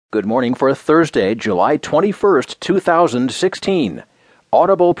Good morning for Thursday, July 21st, 2016.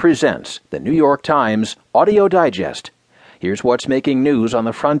 Audible presents the New York Times Audio Digest. Here's what's making news on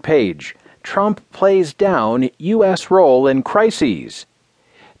the front page. Trump plays down U.S. role in crises.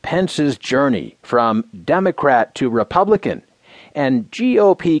 Pence's journey from Democrat to Republican. And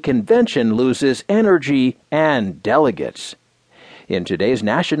GOP convention loses energy and delegates. In today's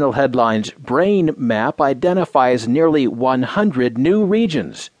national headlines, Brain Map identifies nearly 100 new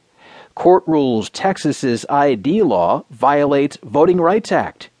regions. Court rules Texas's ID law violates Voting Rights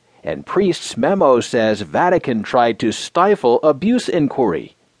Act, and priest's memo says Vatican tried to stifle abuse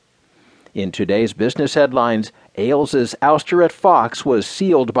inquiry. In today's business headlines, Ailes' ouster at Fox was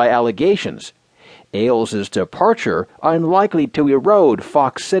sealed by allegations. Ailes' departure unlikely to erode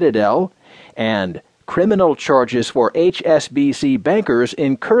Fox Citadel, and criminal charges for HSBC bankers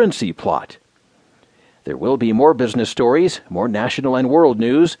in currency plot. There will be more business stories, more national and world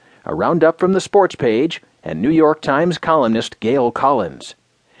news, a roundup from the sports page, and New York Times columnist Gail Collins.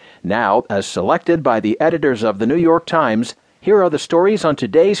 Now, as selected by the editors of the New York Times, here are the stories on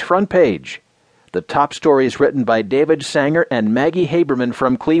today's front page. The top stories written by David Sanger and Maggie Haberman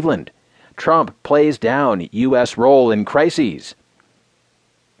from Cleveland. Trump plays down U.S. role in crises.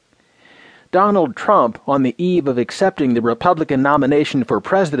 Donald Trump, on the eve of accepting the Republican nomination for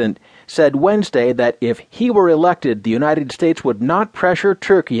president, said Wednesday that if he were elected, the United States would not pressure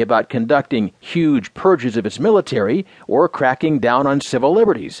Turkey about conducting huge purges of its military or cracking down on civil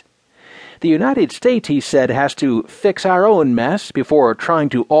liberties. The United States, he said, has to fix our own mess before trying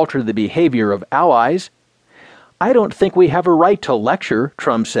to alter the behavior of allies. "I don't think we have a right to lecture,"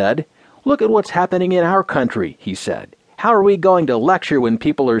 Trump said. "Look at what's happening in our country," he said. "How are we going to lecture when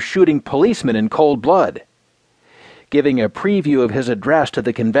people are shooting policemen in cold blood?" Giving a preview of his address to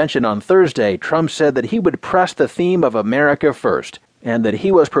the convention on Thursday, Trump said that he would press the theme of America first, and that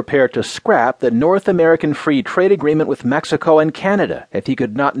he was prepared to scrap the North American Free Trade Agreement with Mexico and Canada if he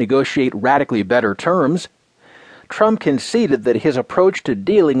could not negotiate radically better terms. Trump conceded that his approach to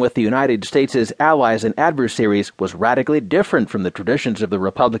dealing with the United States' allies and adversaries was radically different from the traditions of the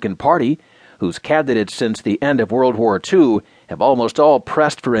Republican Party, whose candidates since the end of World War II have almost all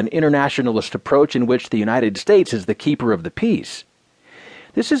pressed for an internationalist approach in which the United States is the keeper of the peace.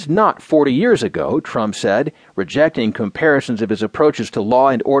 "This is not 40 years ago," Trump said, rejecting comparisons of his approaches to law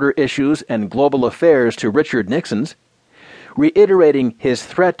and order issues and global affairs to Richard Nixon's. Reiterating his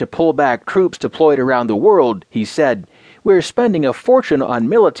threat to pull back troops deployed around the world, he said, "We're spending a fortune on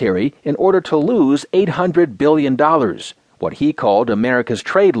military in order to lose $800 billion, what he called America's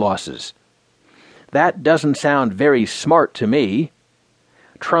trade losses. That doesn't sound very smart to me."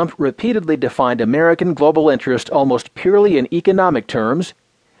 Trump repeatedly defined American global interest almost purely in economic terms,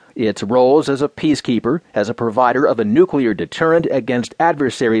 its roles as a peacekeeper, as a provider of a nuclear deterrent against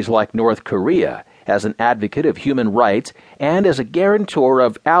adversaries like North Korea, as an advocate of human rights, and as a guarantor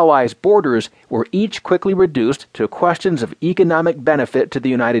of allies' borders were each quickly reduced to questions of economic benefit to the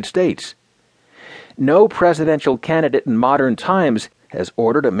United States. No presidential candidate in modern times has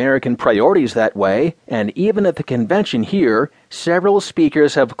ordered American priorities that way, and even at the convention here, several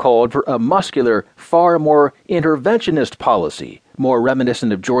speakers have called for a muscular, far more interventionist policy, more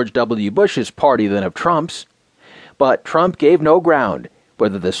reminiscent of George W. Bush's party than of Trump's. But Trump gave no ground,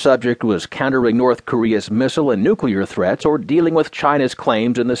 whether the subject was countering North Korea's missile and nuclear threats or dealing with China's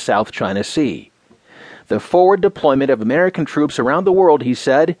claims in the South China Sea. The forward deployment of American troops around the world, he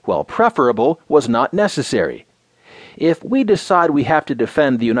said, while preferable, was not necessary. "If we decide we have to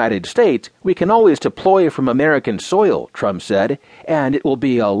defend the United States, we can always deploy from American soil," Trump said, "and it will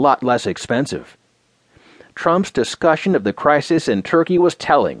be a lot less expensive." Trump's discussion of the crisis in Turkey was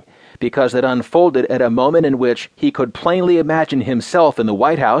telling, because it unfolded at a moment in which he could plainly imagine himself in the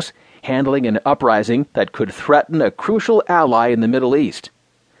White House handling an uprising that could threaten a crucial ally in the Middle East.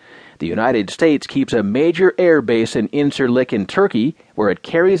 The United States keeps a major air base in Incirlik in Turkey, where it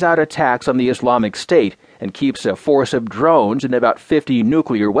carries out attacks on the Islamic State and keeps a force of drones and about 50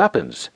 nuclear weapons.